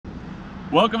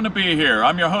Welcome to be here.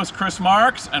 I'm your host, Chris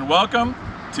Marks, and welcome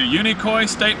to Unicoi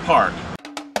State Park.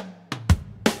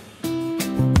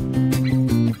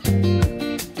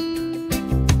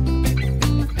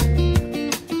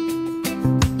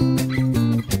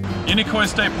 Unicoi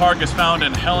State Park is found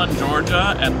in Helen,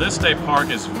 Georgia, and this state park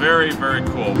is very, very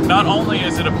cool. Not only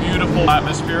is it a beautiful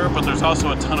atmosphere, but there's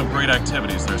also a ton of great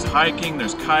activities. There's hiking,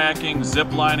 there's kayaking,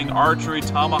 zip lining, archery,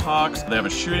 tomahawks. They have a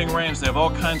shooting range. They have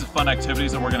all kinds of fun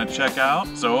activities that we're going to check out.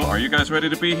 So, are you guys ready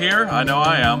to be here? I know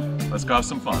I am. Let's go have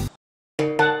some fun.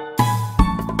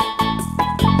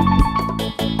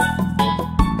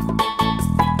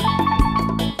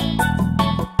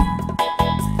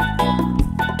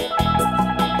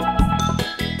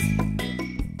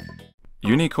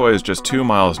 Unicoi is just 2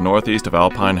 miles northeast of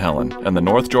Alpine Helen in the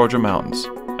North Georgia mountains.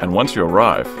 And once you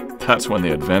arrive, that's when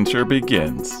the adventure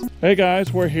begins. Hey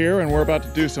guys, we're here and we're about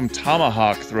to do some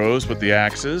tomahawk throws with the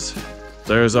axes.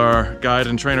 There's our guide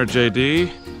and trainer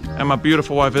JD and my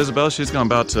beautiful wife Isabel. She's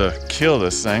about to kill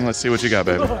this thing. Let's see what you got,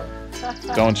 baby.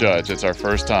 Don't judge, it's our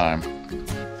first time.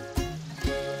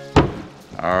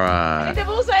 All right. Hit the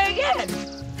bullseye again.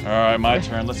 All right, my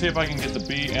turn. Let's see if I can get the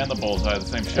bee and the bullseye at the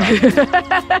same shot.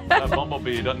 That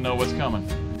bumblebee doesn't know what's coming.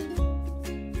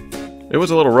 It was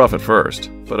a little rough at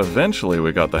first, but eventually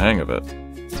we got the hang of it.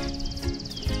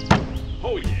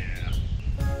 Oh yeah!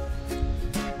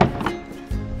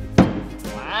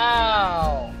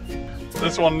 Wow!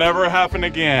 This will never happen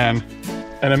again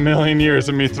in a million years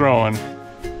of me throwing.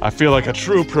 I feel like a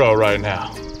true pro right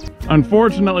now.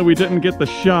 Unfortunately, we didn't get the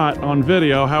shot on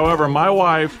video. However, my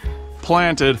wife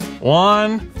planted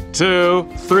 1, 2,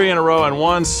 3 in a row and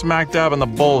one smack dab in the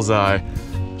bullseye.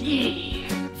 Yeah.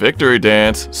 Victory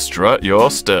dance, strut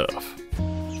your stuff.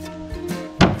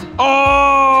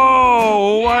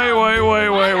 Oh, wait.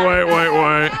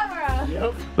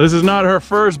 Yep. This is not her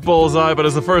first bullseye, but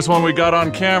it's the first one we got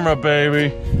on camera, baby.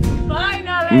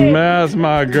 Finally. That's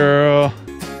my girl.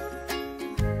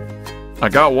 I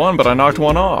got one, but I knocked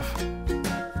one off.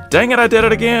 Dang it, I did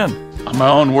it again. I'm my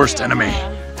own worst enemy.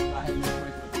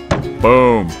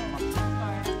 Boom.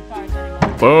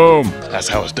 Boom. That's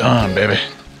how it's done, baby.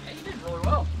 You did really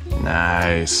well.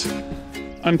 Nice.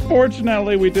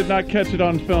 Unfortunately, we did not catch it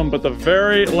on film, but the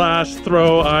very last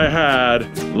throw I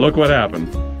had, look what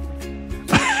happened.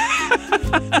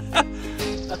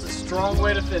 That's a strong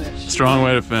way to finish. Strong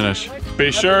way to finish.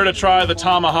 Be sure to try the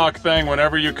tomahawk thing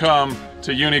whenever you come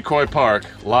to Unicoi Park.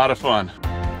 A lot of fun.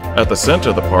 At the center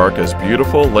of the park is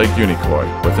beautiful Lake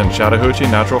Unicoi within Chattahoochee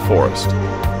Natural Forest.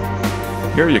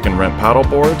 Here you can rent paddle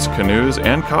boards, canoes,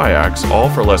 and kayaks, all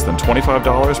for less than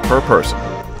 $25 per person.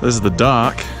 This is the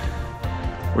dock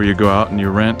where you go out and you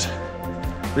rent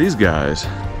these guys,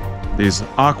 these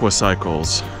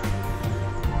aquacycles.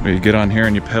 Where you get on here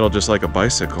and you pedal just like a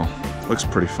bicycle. Looks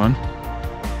pretty fun.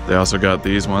 They also got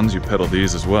these ones, you pedal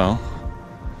these as well.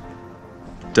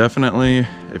 Definitely,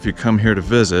 if you come here to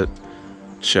visit,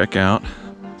 check out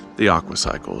the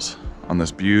aquacycles on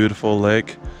this beautiful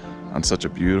lake on such a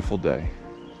beautiful day.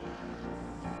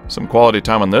 Some quality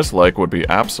time on this lake would be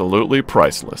absolutely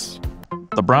priceless.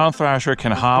 The brown thrasher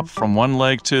can hop from one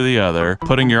leg to the other,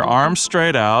 putting your arms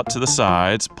straight out to the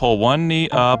sides, pull one knee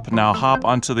up, now hop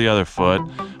onto the other foot,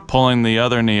 pulling the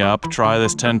other knee up. Try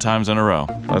this 10 times in a row.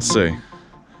 Let's see.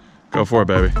 Go for it,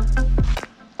 baby.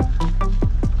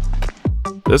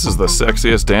 This is the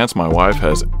sexiest dance my wife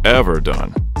has ever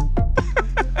done.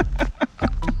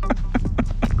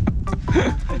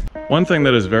 One thing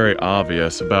that is very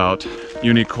obvious about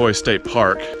Unicoi State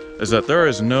Park is that there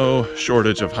is no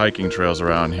shortage of hiking trails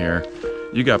around here.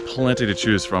 You got plenty to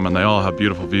choose from and they all have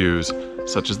beautiful views,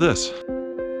 such as this.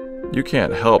 You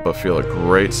can't help but feel a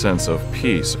great sense of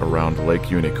peace around Lake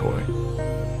Unicoi.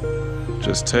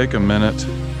 Just take a minute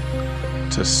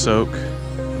to soak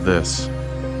this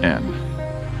in.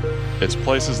 It's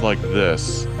places like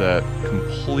this that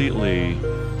completely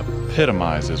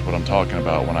epitomizes what I'm talking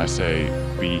about when I say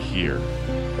be here.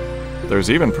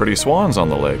 There's even pretty swans on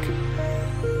the lake.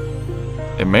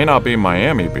 It may not be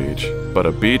Miami Beach, but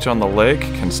a beach on the lake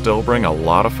can still bring a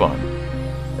lot of fun.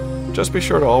 Just be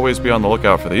sure to always be on the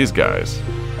lookout for these guys.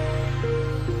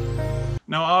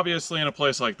 Now obviously in a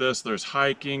place like this, there's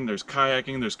hiking, there's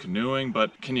kayaking, there's canoeing,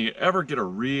 but can you ever get a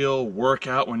real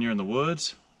workout when you're in the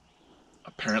woods?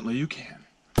 Apparently you can.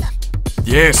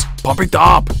 Yes, pump it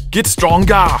up, get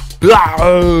stronger.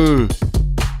 Ow.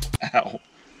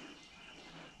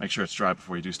 Make sure it's dry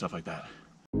before you do stuff like that.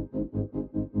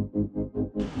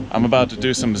 I'm about to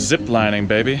do some zip lining,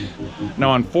 baby.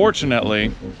 Now,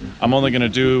 unfortunately, I'm only gonna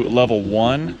do level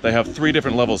 1. They have 3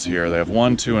 different levels here. They have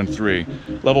 1, 2, and 3.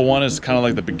 Level 1 is kind of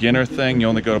like the beginner thing. You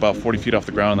only go about 40 feet off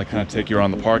the ground and they kind of take you around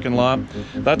the parking lot.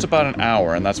 That's about an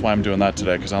hour, and that's why I'm doing that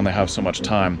today, because I only have so much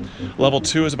time. Level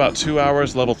 2 is about 2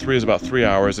 hours, level 3 is about 3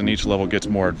 hours, and each level gets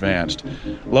more advanced.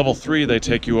 Level 3, they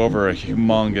take you over a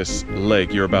humongous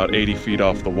lake. You're about 80 feet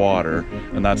off the water,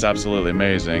 and that's absolutely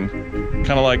amazing.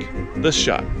 Kind of like this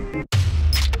shot.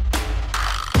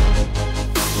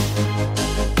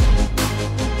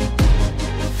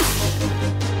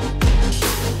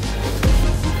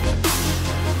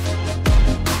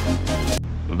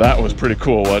 That was pretty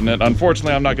cool, wasn't it?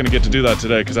 Unfortunately, I'm not gonna get to do that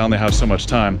today because I only have so much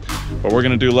time. But we're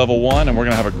gonna do level 1 and we're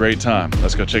gonna have a great time.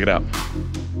 Let's go check it out.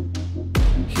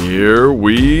 Here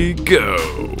we go.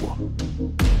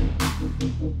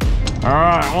 All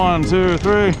right, 1, 2,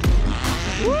 3.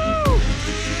 Woo!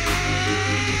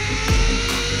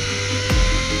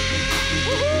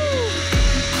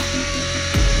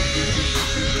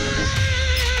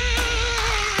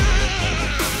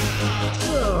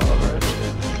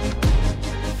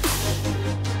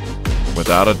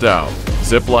 Without a doubt,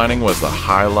 ziplining was the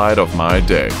highlight of my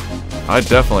day. I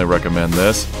definitely recommend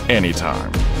this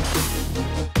anytime.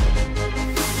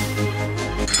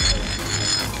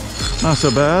 Not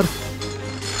so bad.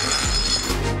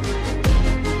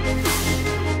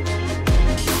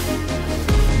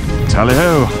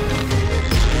 Tally-ho!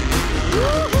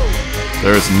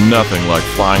 There's nothing like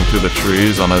flying through the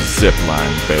trees on a zip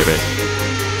line, baby.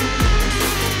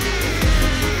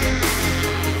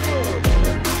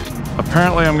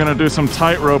 Apparently I'm gonna do some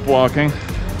tightrope walking.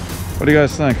 What do you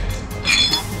guys think?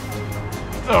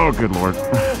 Oh, good Lord.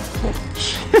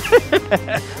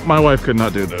 My wife could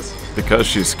not do this. Because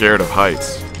she's scared of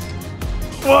heights.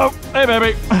 Whoa, hey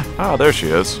baby. Oh, there she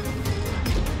is.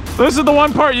 This is the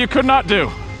one part you could not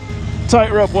do.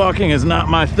 Tightrope walking is not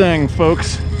my thing,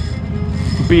 folks.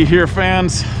 Be here,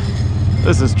 fans.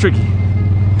 This is tricky.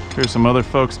 Here's some other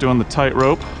folks doing the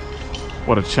tightrope.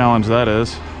 What a challenge that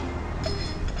is.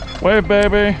 Wave,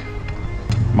 baby.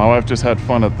 My wife just had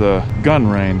fun at the gun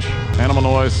range. Animal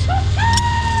noise.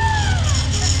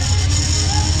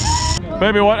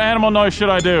 Baby, what animal noise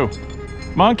should I do?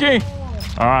 Monkey?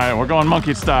 All right, we're going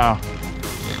monkey style.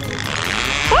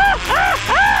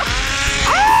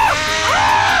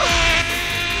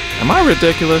 Am I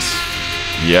ridiculous?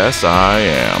 Yes, I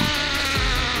am.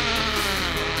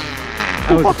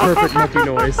 That was a perfect monkey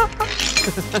noise.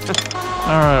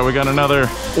 All right, we got another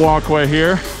walkway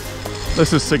here.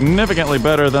 This is significantly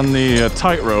better than the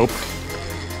tightrope.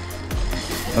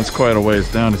 That's quite a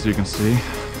ways down, as you can see.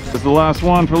 This is the last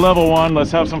one for level 1.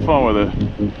 Let's have some fun with it.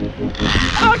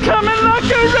 I'm coming like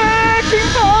a wrecking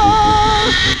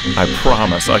ball. I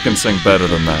promise I can sing better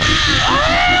than that.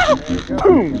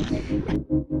 Boom!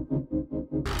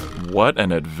 What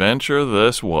an adventure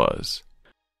this was.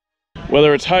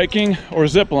 Whether it's hiking or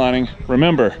ziplining,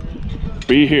 remember,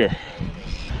 be here.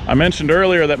 I mentioned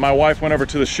earlier that my wife went over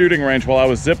to the shooting range while I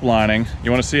was ziplining. You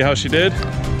want to see how she did?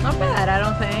 Not bad, I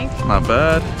don't think. Not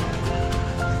bad.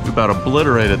 You about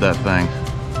obliterated that thing.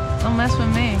 Don't mess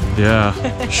with me. Yeah,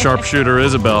 sharpshooter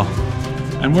Isabel.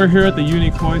 And we're here at the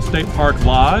Unicoi State Park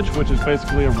Lodge, which is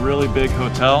basically a really big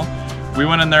hotel. We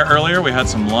went in there earlier, we had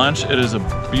some lunch. It is a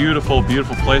beautiful,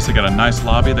 beautiful place. They got a nice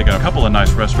lobby, they got a couple of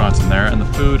nice restaurants in there, and the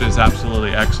food is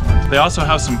absolutely excellent. They also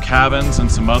have some cabins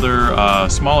and some other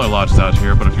smaller lodges out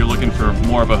here, but if you're looking for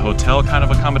more of a hotel kind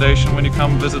of accommodation when you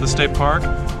come visit the state park,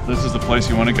 this is the place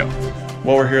you want to go.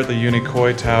 Well, we're here at the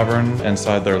Unicoi Tavern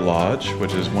inside their lodge,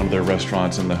 which is one of their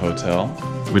restaurants in the hotel.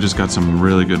 We just got some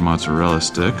really good mozzarella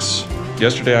sticks.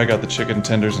 Yesterday I got the chicken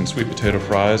tenders and sweet potato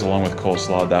fries along with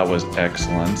coleslaw. That was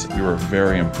excellent. We were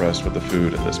very impressed with the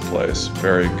food at this place.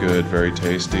 Very good, very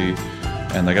tasty,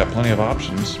 and they got plenty of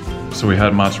options. So we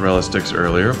had mozzarella sticks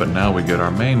earlier, but now we get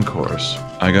our main course.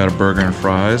 I got a burger and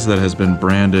fries that has been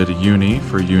branded Uni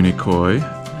for Unicoi.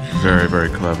 Very, very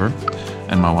clever.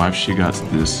 And my wife, she got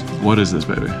this. What is this,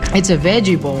 baby? It's a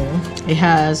veggie bowl. It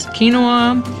has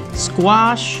quinoa,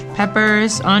 squash,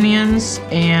 peppers, onions,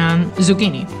 and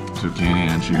zucchini. Zucchini,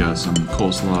 and she got some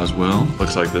coleslaw as well.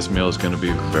 Looks like this meal is going to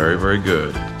be very, very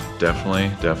good.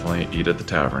 Definitely eat at the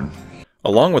tavern.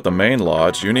 Along with the main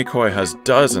lodge, Unicoi has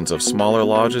dozens of smaller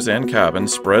lodges and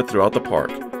cabins spread throughout the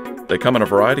park. They come in a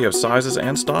variety of sizes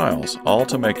and styles, all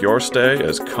to make your stay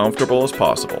as comfortable as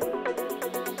possible.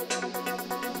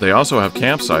 They also have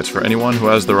campsites for anyone who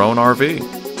has their own RV.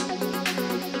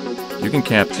 You can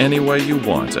camp any way you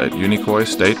want at Unicoi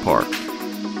State Park.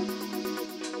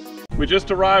 We just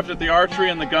arrived at the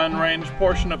archery and the gun range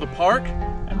portion of the park,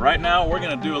 and right now we're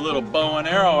gonna do a little bow and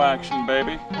arrow action,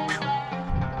 baby.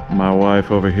 My wife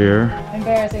over here.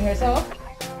 Embarrassing herself.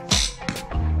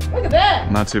 Look at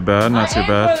that. Not too bad, not too I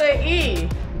bad. for the E.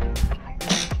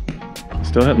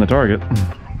 Still hitting the target.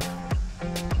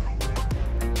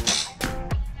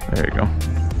 There you go.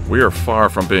 We are far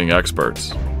from being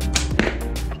experts,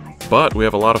 but we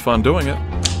have a lot of fun doing it.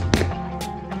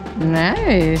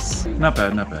 Nice. Not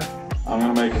bad, not bad. I'm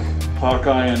gonna make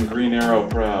Hawkeye and Green Arrow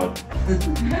proud.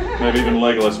 Maybe even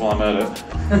Legolas while I'm at it.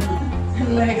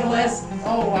 Legolas.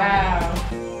 Oh, wow.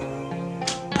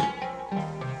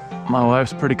 My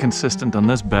wife's pretty consistent on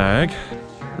this bag.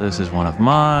 This is one of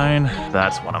mine.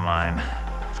 That's one of mine.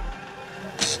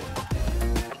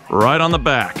 Right on the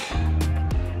back.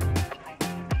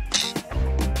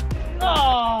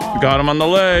 Oh. Got him on the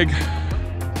leg.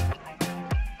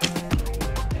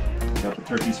 Got the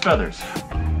turkey's feathers.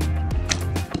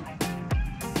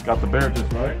 Got the bear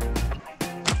just right.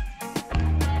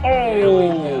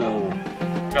 Oh!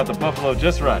 Got the buffalo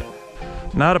just right.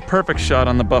 Not a perfect shot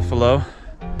on the buffalo,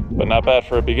 but not bad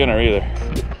for a beginner either.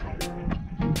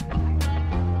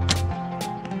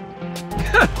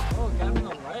 Oh, got him in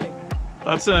the leg.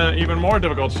 That's an even more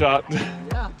difficult shot.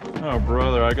 Yeah. Oh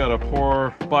brother, I got a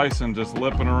poor bison just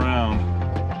lipping around.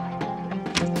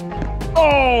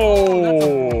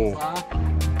 Oh!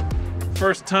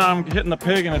 First time hitting the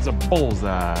pig and it's a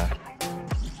bullseye.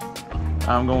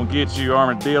 I'm gonna get you,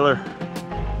 armadillo.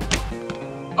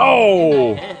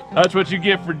 Oh! That's what you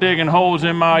get for digging holes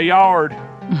in my yard.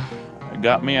 I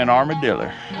got me an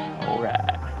armadillo. All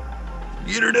right.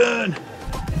 Get her done.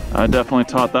 I definitely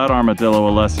taught that armadillo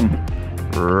a lesson.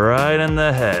 Right in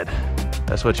the head.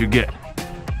 That's what you get.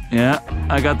 Yeah,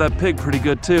 I got that pig pretty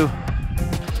good too.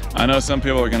 I know some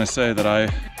people are gonna say that I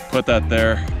put that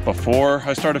there before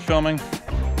I started filming,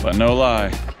 but no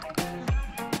lie.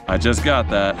 I just got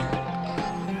that.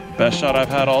 Best shot I've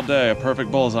had all day, a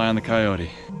perfect bullseye on the coyote.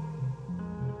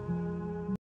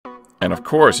 And of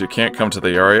course, you can't come to the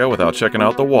area without checking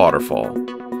out the waterfall.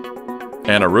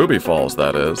 Anaruby Falls,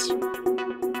 that is.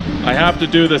 I have to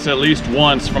do this at least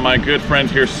once for my good friend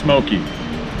here, Smokey.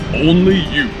 Only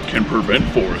you can prevent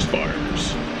forest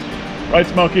fires. Right,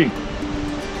 Smokey?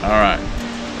 All right,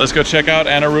 let's go check out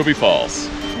Anaruby Falls.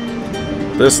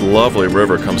 This lovely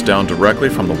river comes down directly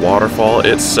from the waterfall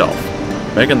itself,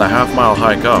 making the half-mile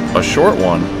hike up a short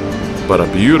one, but a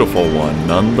beautiful one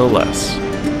nonetheless.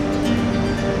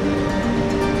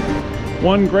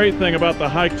 One great thing about the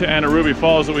hike to Anaruby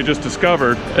Falls that we just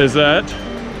discovered is that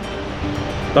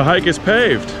the hike is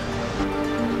paved.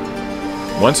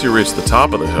 Once you reach the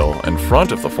top of the hill in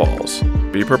front of the falls,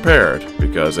 be prepared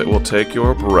because it will take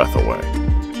your breath away.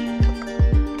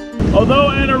 Although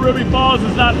Anaruby Falls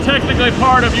is not technically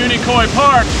part of Unicoi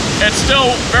Park, it's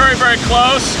still very, very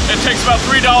close. It takes about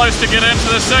 $3 to get into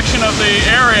this section of the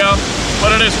area,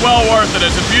 but it is well worth it.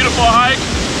 It's a beautiful hike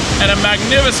and a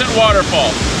magnificent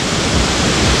waterfall.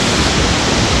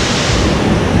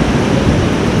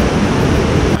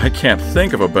 I can't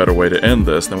think of a better way to end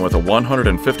this than with a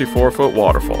 154-foot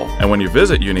waterfall. And when you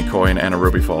visit Unicoi and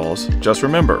Anaruby Falls, just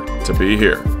remember to be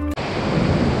here.